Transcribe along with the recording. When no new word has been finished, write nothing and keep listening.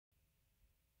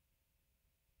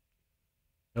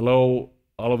Hello,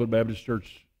 Olivet Baptist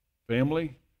Church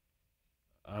family.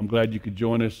 I'm glad you could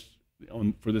join us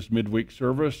for this midweek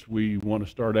service. We want to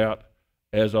start out,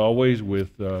 as always,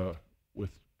 with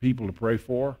people to pray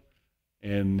for.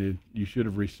 And you should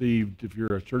have received, if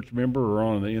you're a church member or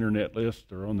on the internet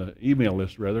list or on the email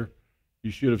list, rather,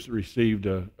 you should have received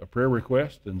a prayer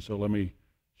request. And so let me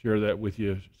share that with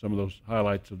you, some of those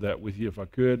highlights of that with you, if I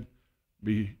could.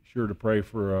 Be sure to pray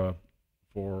for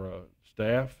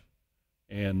staff.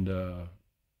 And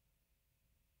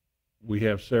we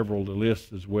have several to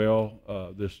list as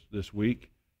well this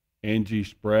week. Angie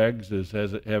Spraggs is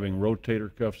having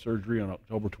rotator cuff surgery on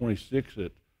October 26th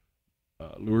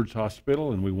at Lourdes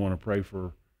Hospital, and we want to pray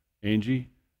for Angie.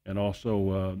 And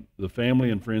also the family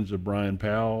and friends of Brian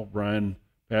Powell. Brian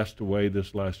passed away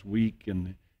this last week,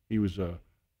 and he was a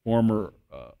former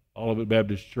Olivet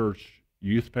Baptist Church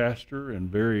youth pastor and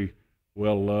very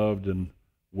well loved and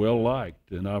well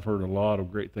liked, and I've heard a lot of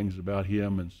great things about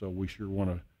him, and so we sure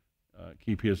want to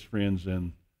keep his friends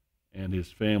and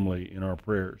his family in our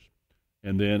prayers.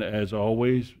 And then, as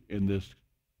always, in this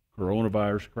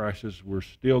coronavirus crisis we're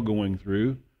still going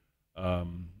through,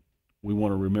 we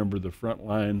want to remember the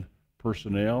frontline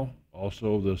personnel,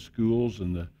 also the schools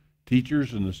and the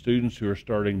teachers and the students who are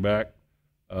starting back,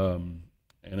 and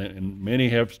many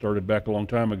have started back a long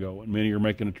time ago, and many are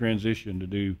making a transition to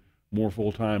do more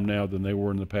full-time now than they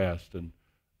were in the past, and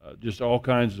just all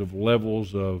kinds of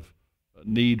levels of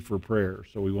need for prayer.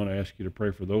 So we want to ask you to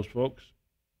pray for those folks.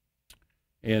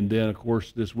 And then, of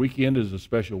course, this weekend is a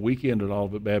special weekend at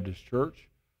Olivet Baptist Church,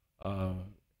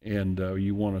 and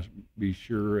you want to be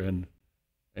sure and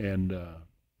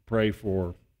pray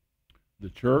for the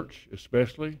church,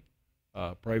 especially.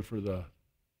 Pray for the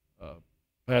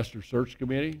pastor search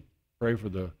committee. Pray for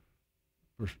the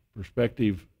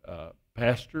prospective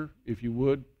pastor, if you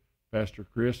would. Pastor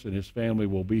Chris and his family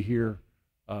will be here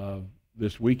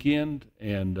this weekend,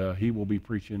 and he will be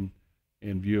preaching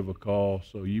in view of a call.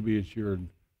 So you be sure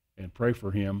and pray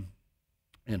for him,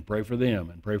 and pray for them,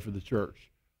 and pray for the church.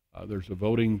 There's a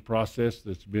voting process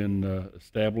that's been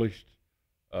established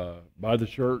by the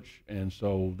church, and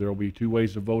so there will be two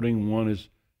ways of voting. One is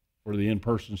for the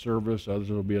in-person service. Others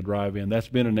will be a drive-in. That's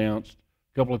been announced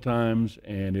a couple of times,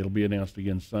 and it'll be announced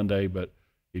again Sunday. But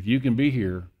if you can be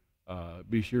here,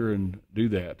 be sure and do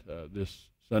that this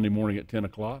Sunday morning at 10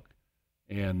 o'clock,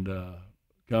 and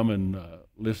come and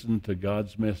listen to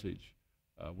God's message.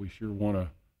 We sure want to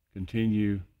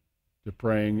continue to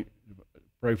pray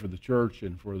for the church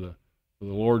and for the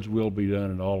Lord's will be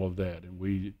done and all of that. And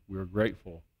we're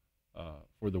grateful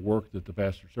for the work that the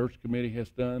Pastor Search Committee has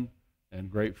done,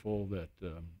 and grateful that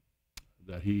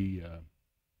he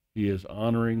is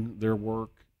honoring their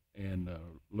work, and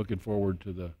looking forward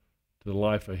to the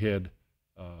life ahead,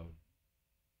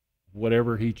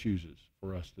 whatever he chooses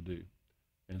for us to do.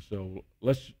 And so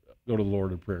let's go to the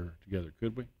Lord in prayer together,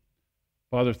 could we?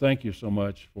 Father, thank you so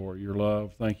much for your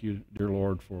love. Thank you, dear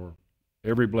Lord, for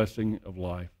every blessing of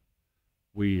life.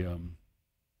 We're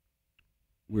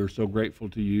so grateful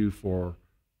to you for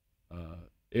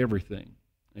everything,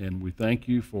 and we thank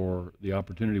you for the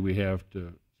opportunity we have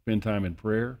to spend time in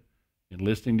prayer and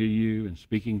listening to you and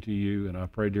speaking to you. And I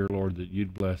pray, dear Lord, that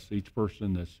you'd bless each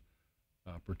person that's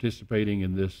participating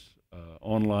in this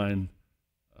online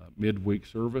midweek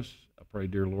service. I pray,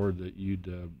 dear Lord, that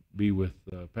you'd be with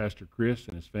Pastor Chris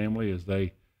and his family as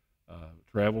they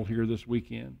travel here this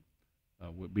weekend.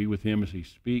 Be with him as he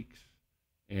speaks,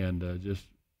 and just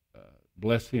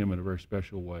bless him in a very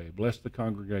special way. Bless the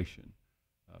congregation.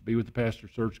 Be with the Pastor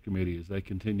Search Committee as they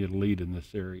continue to lead in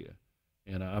this area.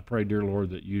 And I pray, dear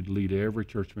Lord, that you'd lead every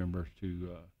church member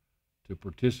to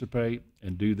participate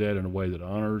and do that in a way that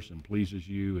honors and pleases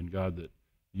you, and God, that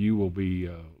you will be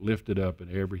lifted up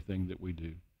in everything that we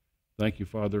do. Thank you,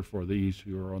 Father, for these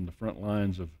who are on the front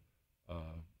lines of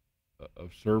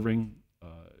serving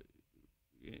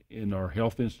in our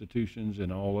health institutions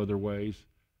and all other ways,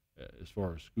 as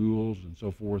far as schools and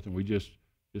so forth. And we just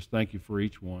thank you for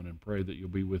each one, and pray that you'll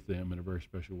be with them in a very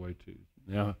special way too.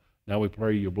 Now we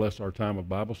pray you'll bless our time of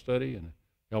Bible study and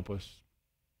help us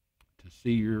to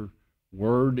see your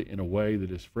word in a way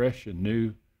that is fresh and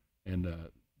new, and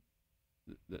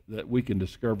that we can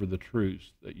discover the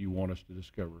truths that you want us to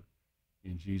discover.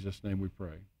 In Jesus' name we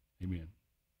pray. Amen.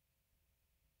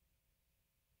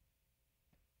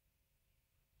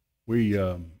 We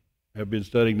have been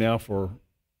studying now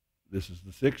this is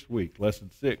the 6th week, lesson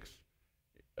 6,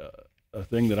 a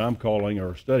thing that I'm calling,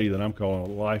 or a study that I'm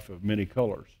calling, A Life of Many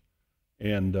Colors.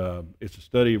 And it's a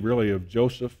study really of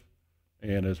Joseph.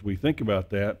 And as we think about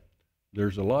that,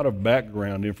 there's a lot of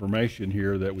background information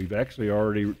here that we've actually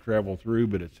already traveled through,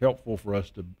 but it's helpful for us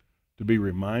to be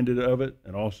reminded of it,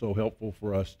 and also helpful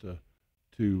for us to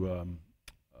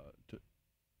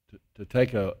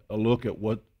take a look at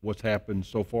what's happened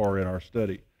so far in our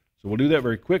study. So we'll do that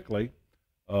very quickly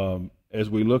as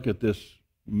we look at this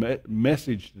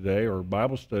message today, or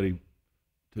Bible study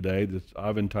today, that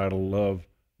I've entitled Love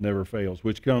Never Fails,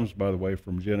 which comes, by the way,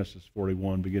 from Genesis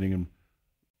 41, beginning in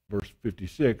verse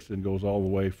 56, and goes all the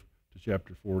way to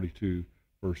chapter 42,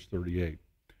 verse 38.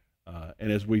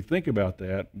 And as we think about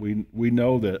that, we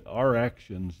know that our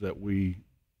actions that we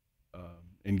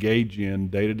engage in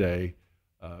day to day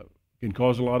can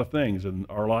cause a lot of things in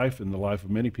our life and the life of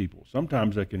many people.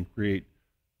 Sometimes that can create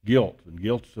guilt, and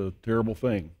guilt's a terrible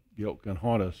thing. Guilt can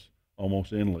haunt us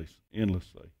almost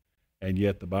endlessly. And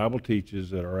yet the Bible teaches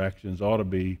that our actions ought to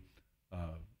be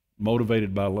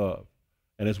motivated by love.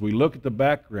 And as we look at the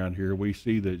background here, we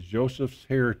see that Joseph's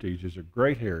heritage is a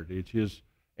great heritage. His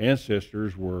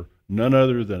ancestors were none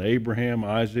other than Abraham,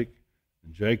 Isaac,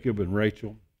 and Jacob, and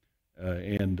Rachel.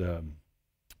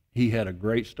 He had a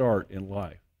great start in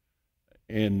life.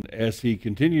 And as he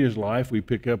continued his life, we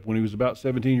pick up when he was about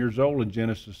 17 years old in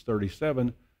Genesis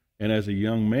 37. And as a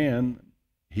young man,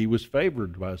 he was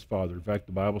favored by his father. In fact,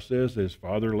 the Bible says that his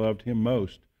father loved him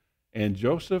most. And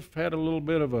Joseph had a little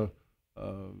bit of a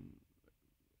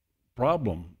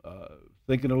problem,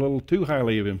 thinking a little too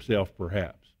highly of himself,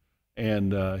 perhaps.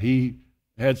 And he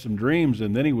had some dreams,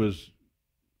 and then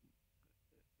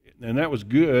and that was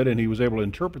good, and he was able to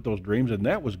interpret those dreams, and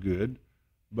that was good.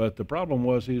 But the problem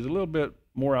was he was a little bit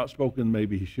more outspoken than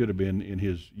maybe he should have been in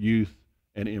his youth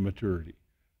and immaturity,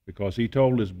 because he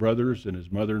told his brothers and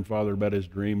his mother and father about his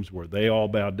dreams, where they all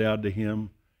bowed down to him.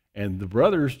 And the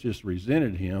brothers just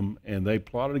resented him, and they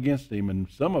plotted against him, and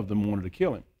some of them wanted to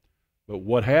kill him. But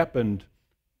what happened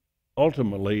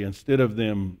ultimately, instead of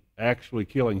them actually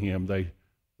killing him,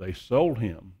 they sold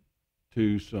him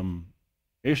to some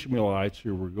Ishmaelites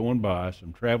who were going by,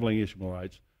 some traveling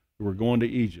Ishmaelites who were going to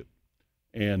Egypt.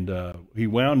 And he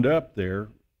wound up there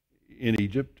in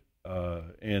Egypt,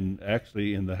 and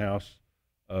actually in the house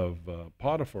of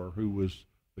Potiphar, who was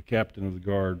the captain of the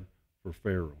guard for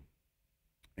Pharaoh.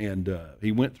 And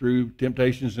he went through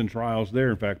temptations and trials there.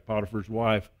 In fact, Potiphar's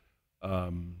wife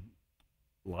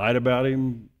lied about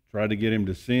him, tried to get him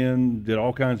to sin, did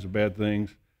all kinds of bad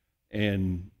things,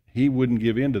 and he wouldn't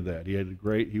give in to that. He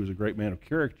was a great man of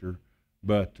character,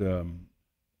 but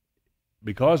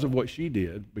because of what she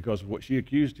did, because of what she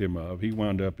accused him of, he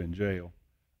wound up in jail.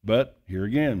 But here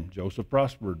again, Joseph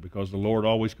prospered because the Lord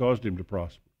always caused him to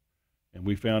prosper. And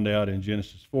we found out in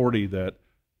Genesis 40 that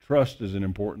trust is an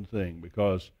important thing,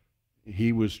 because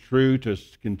he was true to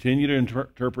continue to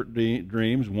interpret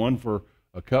dreams, one for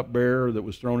a cupbearer that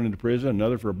was thrown into prison,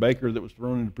 another for a baker that was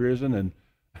thrown into prison,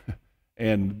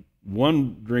 and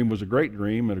one dream was a great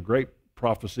dream and a great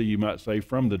prophecy, you might say,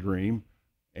 from the dream,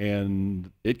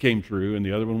 and it came true, and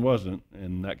the other one wasn't,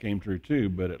 and that came true too.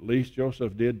 But at least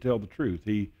Joseph did tell the truth.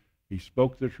 He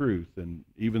spoke the truth, and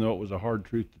even though it was a hard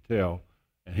truth to tell,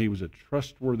 and he was a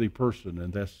trustworthy person,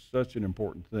 and that's such an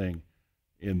important thing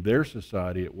in their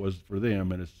society. It was for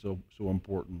them, and it's so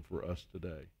important for us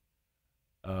today.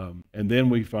 And then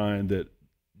we find that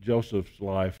Joseph's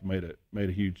life made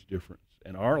a huge difference,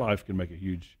 and our life can make a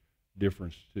huge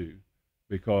difference too,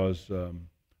 because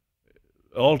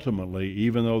ultimately,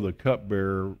 even though the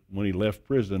cupbearer, when he left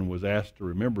prison, was asked to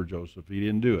remember Joseph, he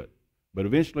didn't do it, but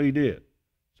eventually he did.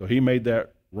 So he made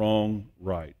that wrong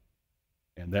right,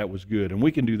 and that was good. And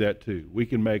we can do that too. We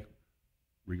can make,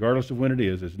 regardless of when it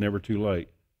is, it's never too late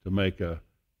to make a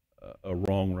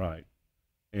wrong right.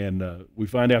 And we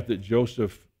find out that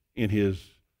Joseph, in his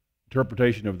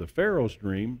interpretation of the Pharaoh's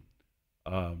dream,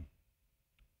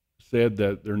 said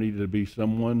that there needed to be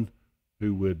someone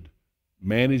who would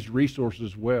manage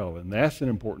resources well, and that's an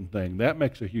important thing. That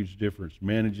makes a huge difference,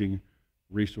 managing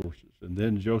resources. And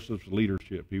then Joseph's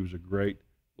leadership. He was a great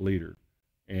leader,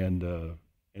 and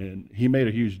he made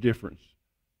a huge difference.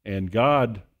 And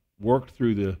God worked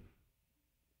through the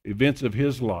events of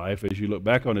his life. As you look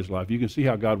back on his life, you can see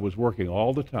how God was working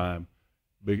all the time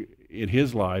in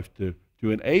his life to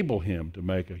enable him to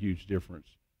make a huge difference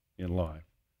in life.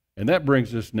 And that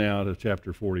brings us now to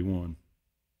chapter 41,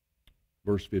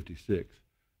 verse 56.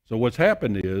 So what's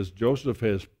happened is Joseph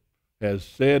has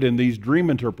said in these dream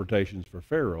interpretations for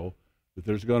Pharaoh that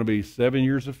there's going to be 7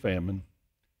 years of famine,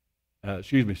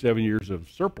 7 years of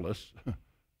surplus,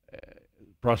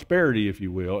 prosperity, if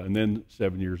you will, and then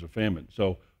 7 years of famine.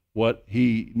 So what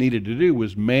he needed to do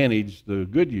was manage the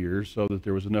good years so that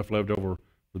there was enough left over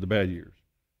for the bad years.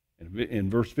 And in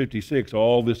verse 56,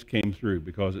 all this came through,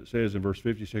 because it says in verse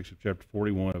 56 of chapter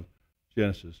 41 of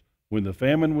Genesis, When the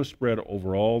famine was spread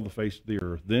over all the face of the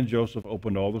earth, then Joseph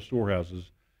opened all the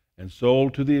storehouses and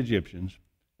sold to the Egyptians,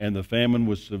 and the famine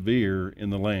was severe in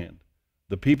the land.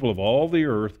 The people of all the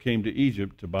earth came to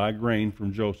Egypt to buy grain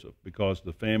from Joseph, because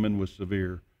the famine was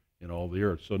severe in all the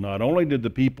earth. So not only did the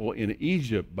people in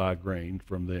Egypt buy grain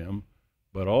from them,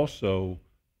 but also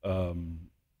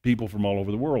people from all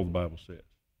over the world, the Bible says.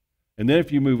 And then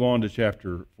if you move on to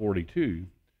chapter 42,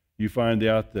 you find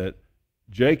out that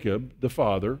Jacob, the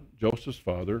father, Joseph's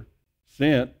father,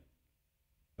 sent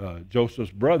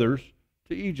Joseph's brothers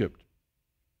to Egypt.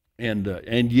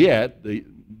 And yet,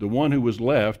 the one who was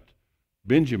left,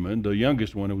 Benjamin, the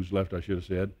youngest one who was left, I should have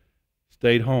said,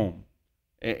 stayed home.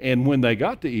 And when they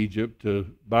got to Egypt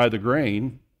to buy the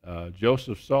grain,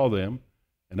 Joseph saw them,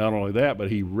 and not only that, but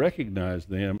he recognized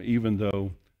them even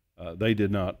though they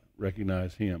did not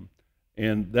recognize him.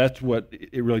 And that's what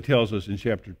it really tells us in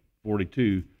chapter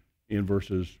 42 in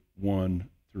verses 1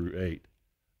 through 8.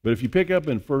 But if you pick up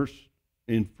in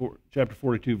chapter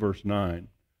 42, verse 9,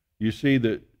 you see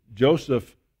that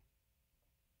Joseph,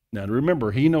 now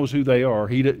remember, he knows who they are.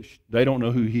 They don't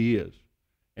know who he is.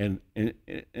 And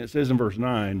it says in verse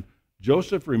 9,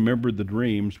 Joseph remembered the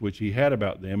dreams which he had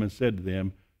about them and said to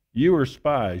them, "You are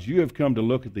spies. You have come to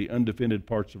look at the undefended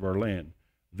parts of our land."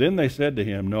 Then they said to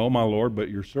him, "No, my lord, but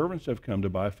your servants have come to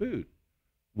buy food.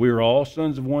 We are all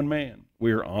sons of one man.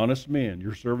 We are honest men.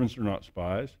 Your servants are not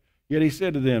spies." Yet he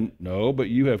said to them, "No, but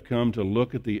you have come to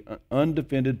look at the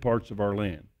undefended parts of our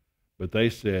land." But they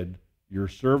said, "Your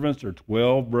servants are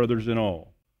 12 brothers in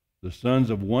all, the sons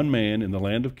of one man in the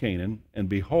land of Canaan, and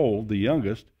behold, the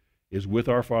youngest is with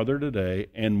our father today,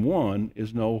 and one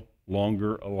is no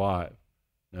longer alive."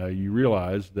 Now you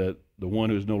realize that the one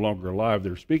who is no longer alive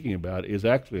they're speaking about is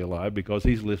actually alive, because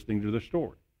he's listening to the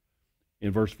story.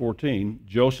 In verse 14,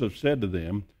 Joseph said to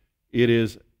them, "It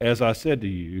is as I said to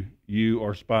you, you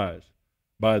are spies.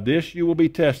 By this you will be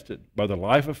tested. By the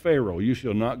life of Pharaoh, you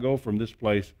shall not go from this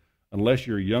place unless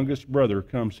your youngest brother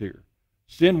comes here.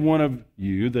 Send one of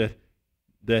you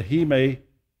that he may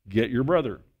get your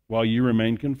brother while you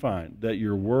remain confined, that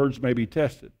your words may be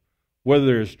tested, whether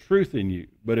there is truth in you.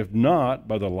 But if not,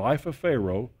 by the life of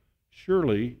Pharaoh,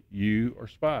 surely you are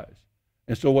spies."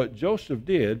 And so what Joseph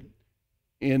did,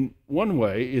 in one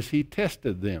way, is he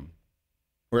tested them.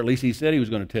 Or at least he said he was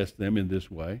going to test them in this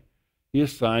way. He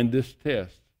assigned this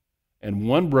test. And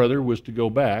one brother was to go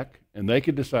back, and they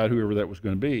could decide whoever that was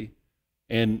going to be,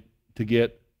 and to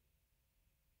get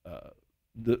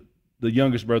the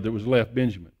youngest brother that was left,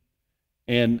 Benjamin.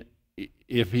 And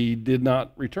if he did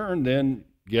not return, then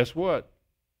guess what?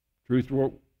 Truth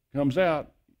comes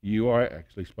out. You are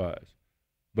actually spies.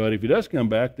 But if he does come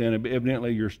back, then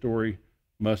evidently your story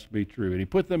must be true. And he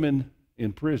put them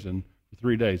in prison for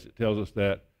 3 days. It tells us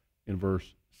that in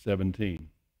verse 17.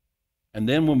 And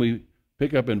then when we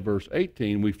pick up in verse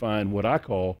 18, we find what I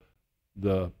call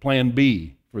the plan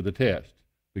B for the test.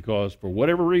 Because for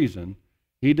whatever reason,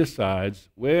 he decides,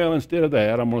 well, instead of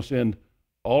that, I'm going to send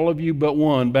all of you but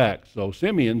one back. So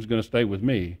Simeon's going to stay with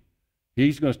me.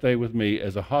 He's going to stay with me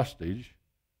as a hostage,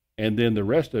 and then the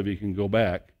rest of you can go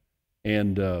back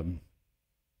and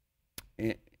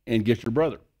get your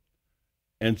brother.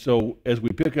 And so as we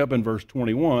pick up in verse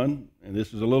 21, and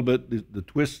this is a little bit, the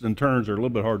twists and turns are a little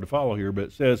bit hard to follow here, but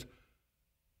it says,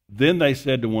 "Then they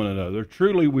said to one another,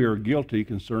 'Truly we are guilty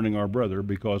concerning our brother,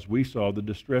 because we saw the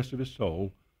distress of his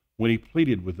soul when he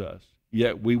pleaded with us,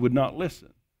 yet we would not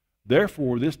listen.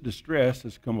 Therefore this distress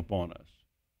has come upon us.'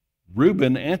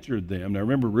 Reuben answered them," now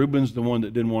remember, Reuben's the one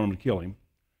that didn't want him to kill him,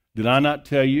 "Did I not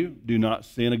tell you, do not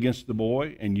sin against the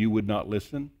boy, and you would not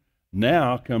listen?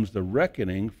 Now comes the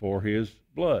reckoning for his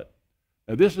blood."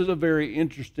 Now this is a very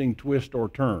interesting twist or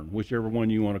turn, whichever one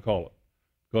you want to call it.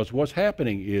 Because what's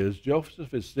happening is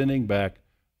Joseph is sending back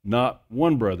not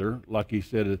one brother, like he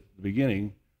said at the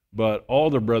beginning, but all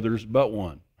the brothers but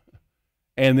one.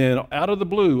 And then out of the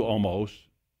blue almost,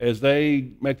 as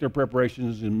they make their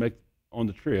preparations and make on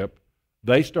the trip,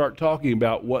 they start talking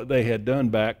about what they had done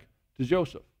back to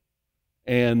Joseph.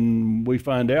 And we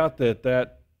find out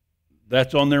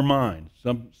that's on their mind.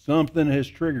 Something has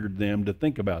triggered them to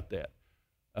think about that.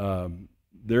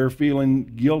 They're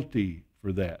feeling guilty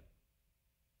for that.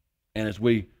 And as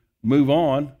we move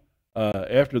on,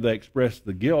 after they express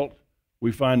the guilt,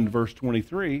 we find in verse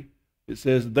 23, it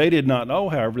says, "They did not know,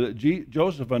 however, that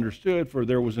Joseph understood, for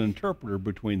there was an interpreter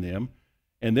between them."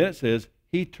 And then it says,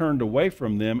 "He turned away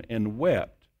from them and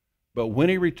wept. But when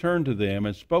he returned to them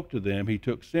and spoke to them, he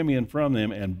took Simeon from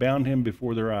them and bound him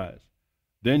before their eyes.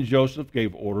 Then Joseph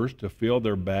gave orders to fill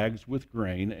their bags with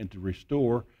grain and to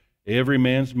restore every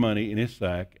man's money in his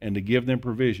sack and to give them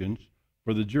provisions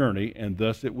for the journey, and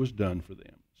thus it was done for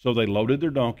them." So they loaded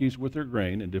their donkeys with their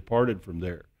grain and departed from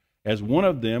there. As one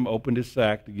of them opened his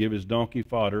sack to give his donkey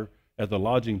fodder at the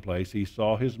lodging place, he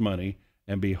saw his money,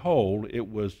 and behold,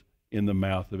 it was in the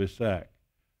mouth of his sack.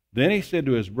 Then he said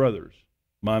to his brothers,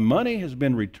 my money has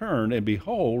been returned, and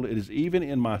behold, it is even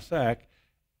in my sack.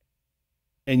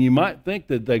 And you might think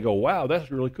that they go, wow,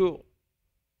 that's really cool.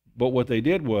 But what they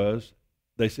did was,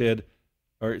 they said,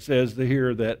 or it says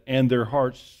here that, and their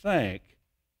hearts sank,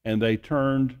 and they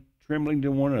turned trembling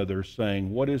to one another,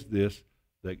 saying, what is this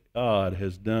that God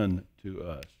has done to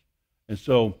us? And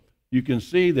so you can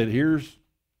see that here's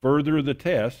further the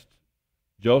test.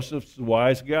 Joseph's a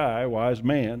wise guy, wise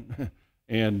man,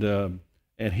 and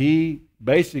he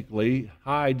basically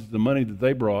hides the money that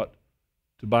they brought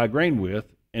to buy grain with,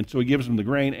 and so he gives them the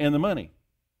grain and the money,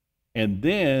 and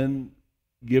then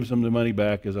gives them the money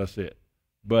back, as I said.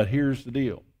 But here's the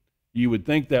deal. You would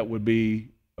think that would be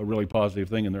a really positive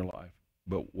thing in their life.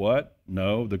 But what?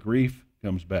 No, the grief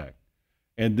comes back.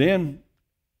 And then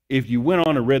if you went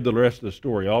on and read the rest of the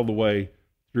story all the way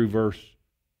through verse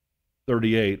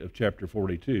 38 of chapter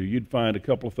 42, you'd find a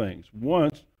couple of things.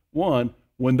 One,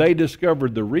 when they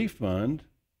discovered the refund,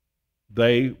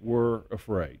 they were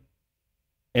afraid.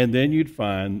 And then you'd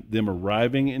find them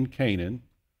arriving in Canaan.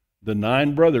 The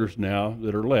 9 brothers now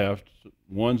that are left,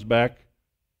 one's back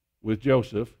with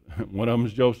Joseph, one of them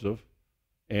is Joseph,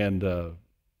 and the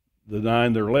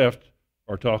 9 that are left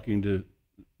are talking to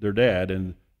their dad.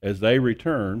 And as they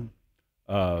return,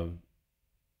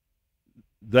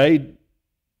 they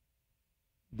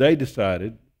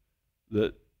decided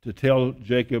that to tell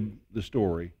Jacob the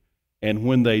story, and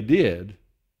when they did,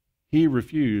 he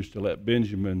refused to let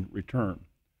Benjamin return.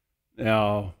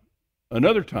 Now,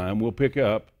 another time we'll pick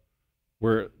up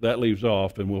where that leaves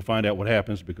off, and we'll find out what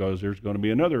happens, because there's going to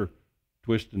be another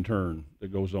twist and turn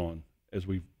that goes on as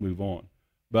we move on.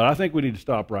 But I think we need to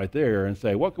stop right there and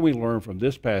say, what can we learn from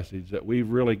this passage that we've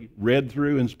really read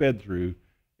through and sped through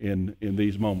in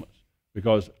these moments?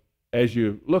 Because as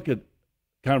you look at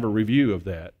kind of a review of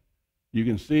that, you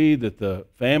can see that the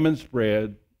famine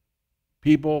spread.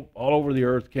 People all over the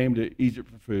earth came to Egypt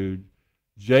for food.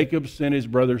 Jacob sent his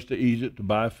brothers to Egypt to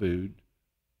buy food.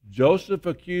 Joseph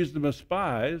accused them of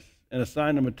spies and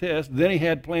assigned them a test. Then he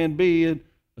had plan B and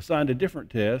assigned a different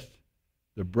test.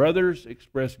 The brothers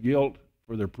expressed guilt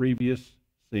for their previous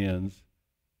sins.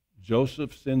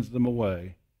 Joseph sends them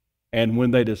away. And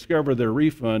when they discover their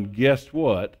refund, guess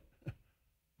what?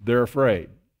 They're afraid.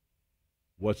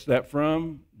 What's that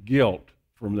from? Guilt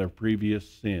from their previous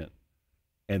sin.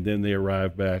 And then they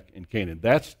arrive back in Canaan.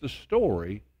 That's the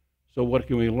story. So what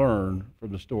can we learn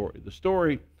from the story? The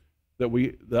story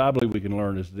that I believe we can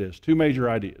learn is this. 2 major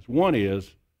ideas. One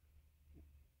is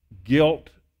guilt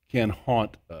can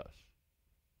haunt us.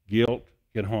 Guilt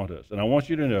can haunt us. And I want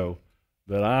you to know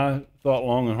that I thought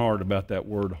long and hard about that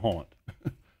word haunt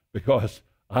because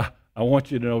I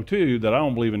want you to know, too, that I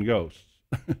don't believe in ghosts.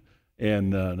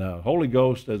 And now, Holy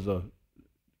Ghost, as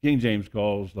King James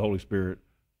calls the Holy Spirit,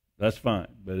 that's fine.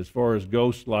 But as far as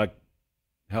ghosts like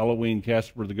Halloween,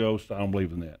 Casper the Ghost, I don't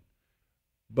believe in that.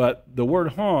 But the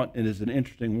word haunt is an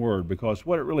interesting word, because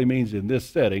what it really means in this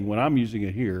setting, when I'm using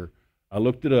it here, I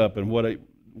looked it up, and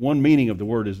one meaning of the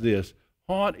word is this.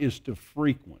 Haunt is to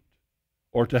frequent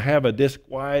or to have a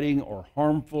disquieting or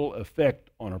harmful effect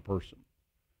on a person.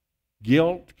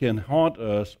 Guilt can haunt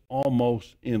us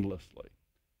almost endlessly.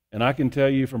 And I can tell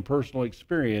you from personal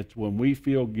experience, when we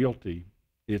feel guilty,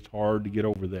 it's hard to get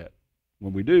over that.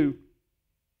 When we do,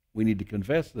 we need to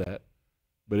confess that,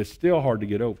 but it's still hard to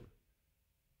get over.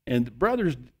 And the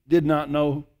brothers did not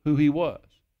know who he was.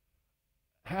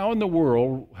 How in the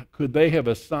world could they have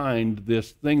assigned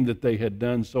this thing that they had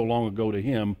done so long ago to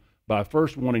him by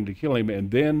first wanting to kill him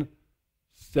and then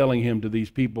selling him to these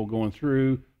people going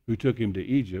through who took him to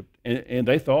Egypt? And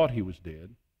they thought he was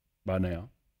dead by now.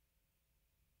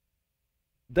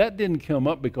 That didn't come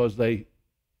up because they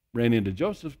ran into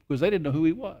Joseph, because they didn't know who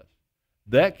he was.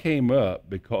 That came up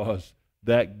because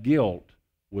that guilt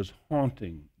was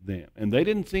haunting them. And they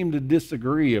didn't seem to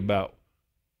disagree about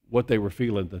what they were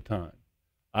feeling at the time.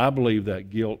 I believe that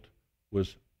guilt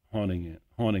was haunting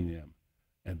them.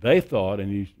 And they thought,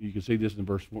 and you can see this in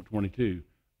verse 22,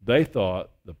 they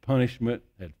thought the punishment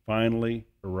had finally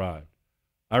arrived.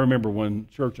 I remember one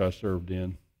church I served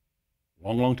in a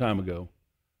long, long time ago.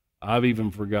 I've even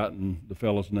forgotten the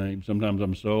fellow's name. Sometimes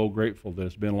I'm so grateful that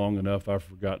it's been long enough I've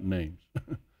forgotten names.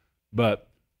 But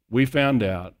we found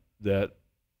out that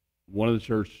one of the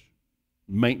church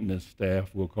maintenance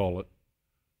staff, we'll call it,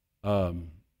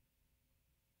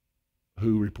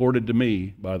 who reported to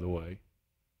me, by the way,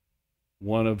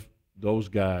 one of those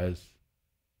guys,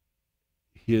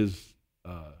 his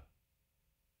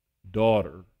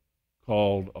daughter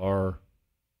called our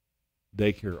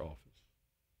daycare office.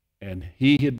 And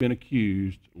he had been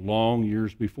accused long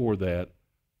years before that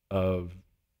of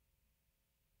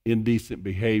indecent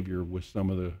behavior with some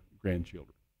of the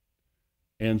grandchildren.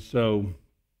 And so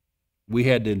we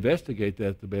had to investigate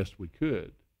that the best we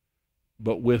could.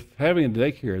 But with having a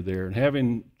daycare there and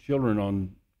having children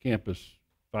on campus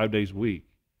 5 days a week,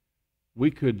 we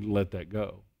couldn't let that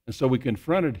go. And so we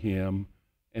confronted him,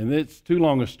 and it's too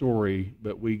long a story,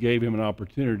 but we gave him an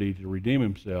opportunity to redeem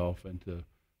himself and to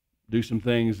do some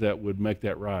things that would make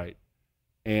that right.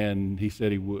 And he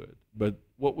said he would. But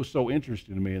what was so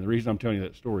interesting to me, and the reason I'm telling you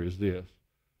that story is this,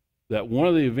 that one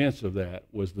of the events of that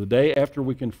was the day after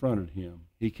we confronted him,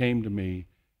 he came to me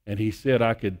and he said,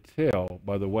 I could tell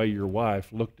by the way your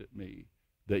wife looked at me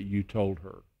that you told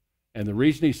her. And the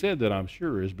reason he said that, I'm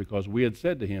sure, is because we had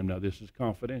said to him, now this is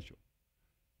confidential.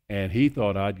 And he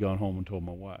thought I'd gone home and told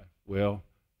my wife. Well,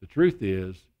 the truth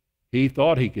is, he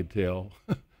thought he could tell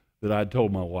that I'd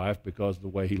told my wife because of the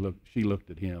way she looked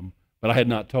at him, but I had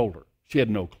not told her. She had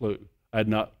no clue. I had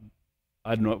not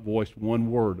voiced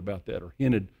one word about that or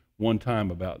hinted one time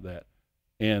about that,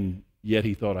 and yet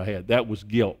he thought I had. That was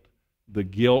guilt. The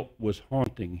guilt was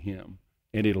haunting him,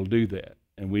 and it'll do that.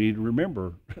 And we need to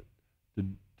remember to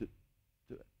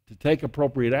take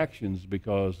appropriate actions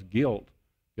because guilt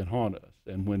can haunt us.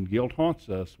 And when guilt haunts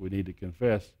us, we need to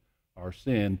confess our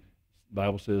sin. The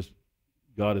Bible says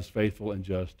God is faithful and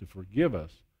just to forgive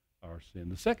us our sin.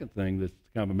 The second thing that's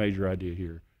kind of a major idea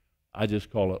here, I just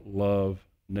call it love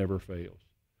never fails.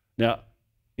 Now,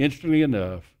 interestingly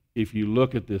enough, if you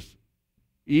look at this,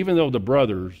 even though the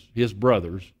brothers, his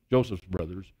brothers, Joseph's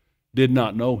brothers, did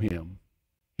not know him,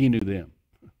 he knew them.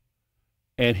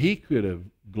 And he could have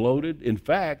gloated. In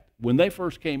fact, when they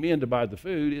first came in to buy the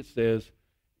food, it says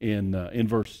in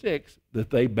verse 6 that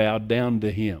they bowed down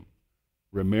to him.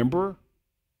 Remember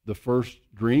the first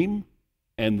dream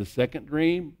and the second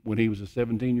dream when he was a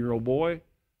 17-year-old boy?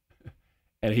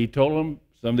 And he told them,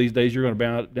 some of these days you're going to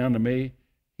bow down to me.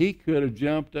 He could have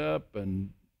jumped up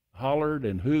and hollered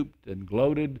and hooped and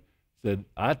gloated, said,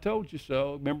 I told you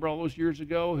so. Remember all those years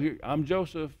ago? Here, I'm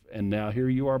Joseph, and now here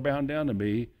you are bound down to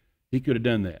me. He could have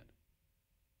done that.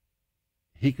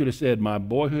 He could have said, my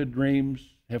boyhood dreams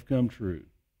have come true.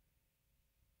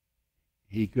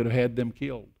 He could have had them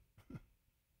killed.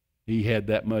 He had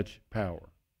that much power.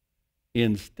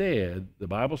 Instead, the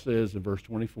Bible says in verse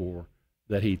 24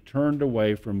 that he turned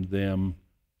away from them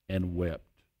and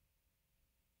wept.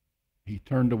 He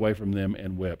turned away from them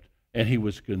and wept. And he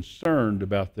was concerned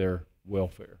about their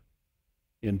welfare.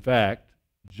 In fact,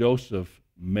 Joseph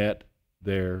met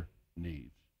their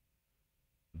needs.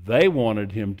 They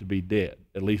wanted him to be dead.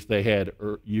 At least they had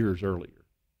years earlier.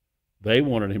 They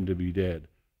wanted him to be dead.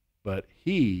 But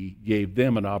he gave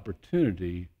them an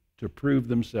opportunity to prove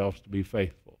themselves to be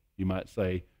faithful. You might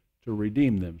say, to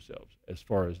redeem themselves as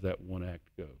far as that one act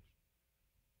goes.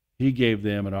 He gave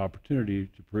them an opportunity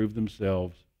to prove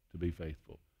themselves to be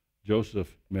faithful.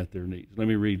 Joseph met their needs. Let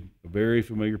me read a very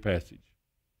familiar passage.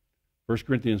 1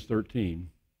 Corinthians 13,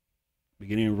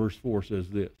 beginning in verse 4, says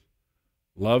this.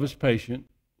 Love is patient,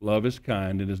 love is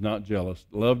kind, and is not jealous.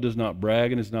 Love does not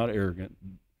brag and is not arrogant,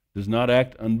 does not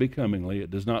act unbecomingly,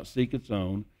 it does not seek its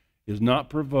own, is not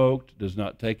provoked, does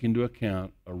not take into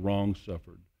account a wrong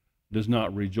suffered, does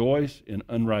not rejoice in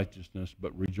unrighteousness,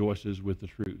 but rejoices with the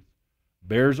truth,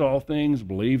 bears all things,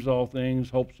 believes all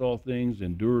things, hopes all things,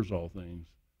 endures all things.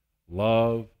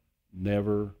 Love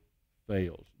never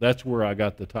fails. That's where I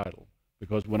got the title,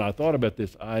 because when I thought about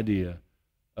this idea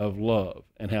of love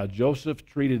and how Joseph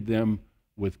treated them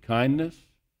with kindness,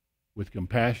 with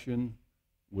compassion,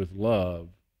 with love,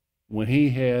 when he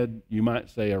had, you might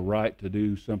say, a right to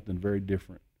do something very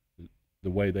different,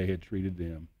 the way they had treated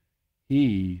them,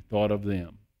 he thought of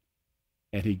them,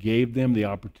 and he gave them the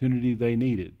opportunity they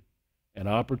needed, an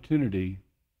opportunity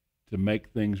to make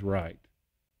things right.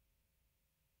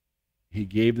 He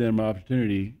gave them an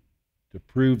opportunity to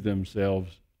prove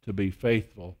themselves to be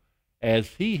faithful, as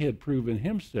he had proven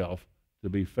himself to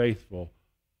be faithful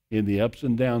in the ups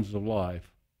and downs of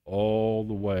life, all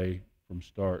the way from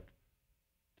start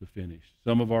to finish.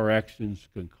 Some of our actions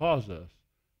can cause us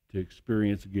to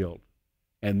experience guilt,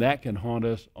 and that can haunt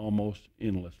us almost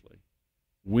endlessly.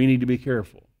 We need to be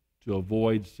careful to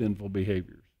avoid sinful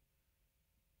behaviors.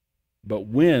 But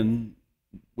when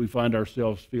we find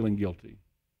ourselves feeling guilty,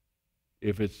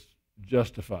 if it's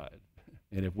justified,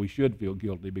 and if we should feel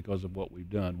guilty because of what we've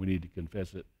done, we need to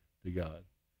confess it to God.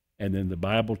 And then the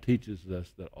Bible teaches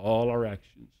us that all our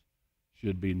actions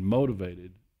should be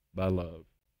motivated by love,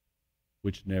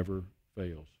 which never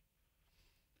fails.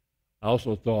 I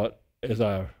also thought as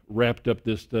I wrapped up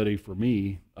this study for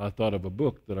me, I thought of a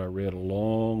book that I read a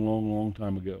long, long, long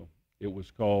time ago. It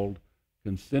was called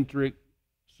Concentric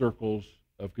Circles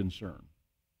of Concern.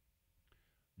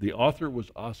 The author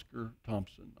was Oscar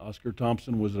Thompson. Oscar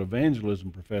Thompson was an evangelism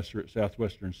professor at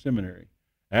Southwestern Seminary.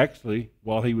 Actually,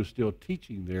 while he was still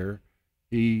teaching there,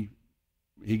 he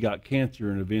got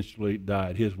cancer and eventually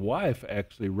died. His wife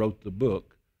actually wrote the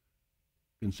book,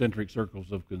 Concentric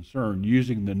Circles of Concern,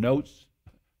 using the notes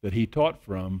that he taught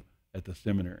from at the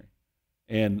seminary.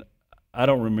 And I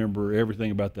don't remember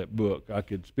everything about that book. I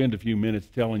could spend a few minutes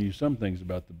telling you some things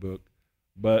about the book,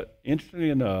 but interestingly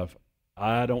enough,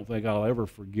 I don't think I'll ever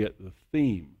forget the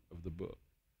theme of the book.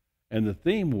 And the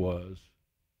theme was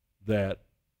that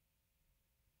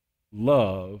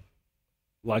love,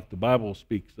 like the Bible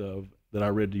speaks of, that I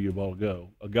read to you a while ago,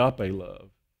 agape love,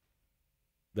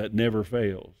 that never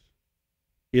fails,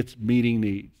 it's meeting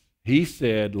needs. He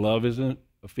said love isn't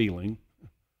a feeling.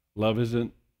 Love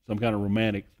isn't some kind of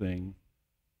romantic thing.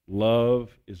 Love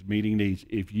is meeting needs.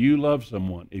 If you love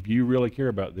someone, if you really care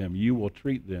about them, you will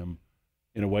treat them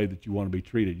in a way that you want to be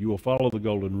treated. You will follow the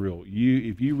golden rule.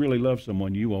 If you really love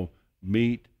someone, you will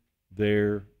meet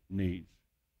their needs.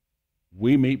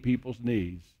 We meet people's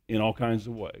needs in all kinds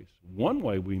of ways. One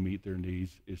way we meet their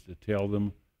needs is to tell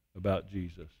them about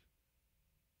Jesus.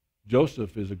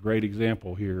 Joseph is a great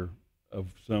example here of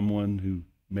someone who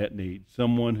met needs,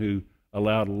 someone who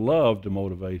allowed love to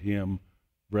motivate him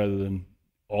rather than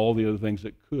all the other things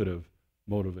that could have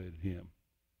motivated him.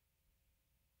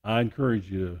 I encourage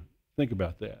you to think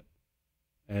about that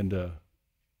and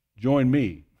join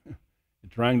me in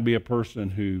trying to be a person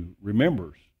who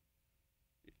remembers,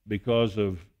 because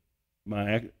of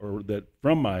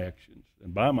from my actions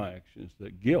and by my actions,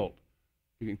 that guilt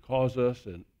can cause us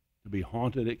to be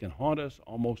haunted. It can haunt us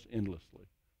almost endlessly.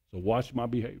 So watch my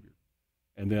behavior.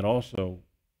 And then also,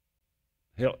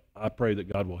 I pray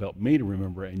that God will help me to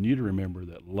remember and you to remember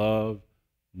that love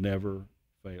never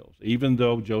fails. Even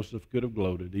though Joseph could have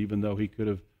gloated, even though he could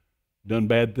have done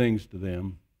bad things to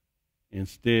them,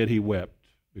 instead he wept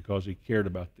because he cared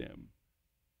about them.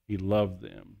 He loved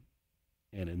them.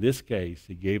 And in this case,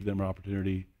 he gave them an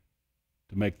opportunity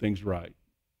to make things right.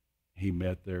 He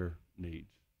met their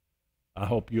needs. I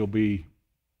hope you'll be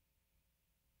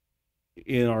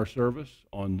in our service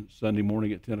on Sunday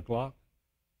morning at 10 o'clock,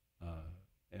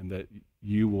 and that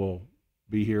you will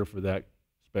be here for that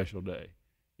special day.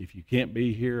 If you can't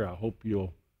be here, I hope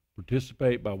you'll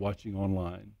participate by watching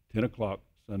online, 10 o'clock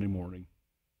Sunday morning.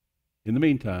 In the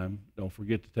meantime, don't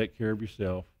forget to take care of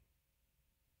yourself,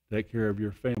 take care of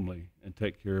your family, and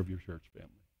take care of your church family.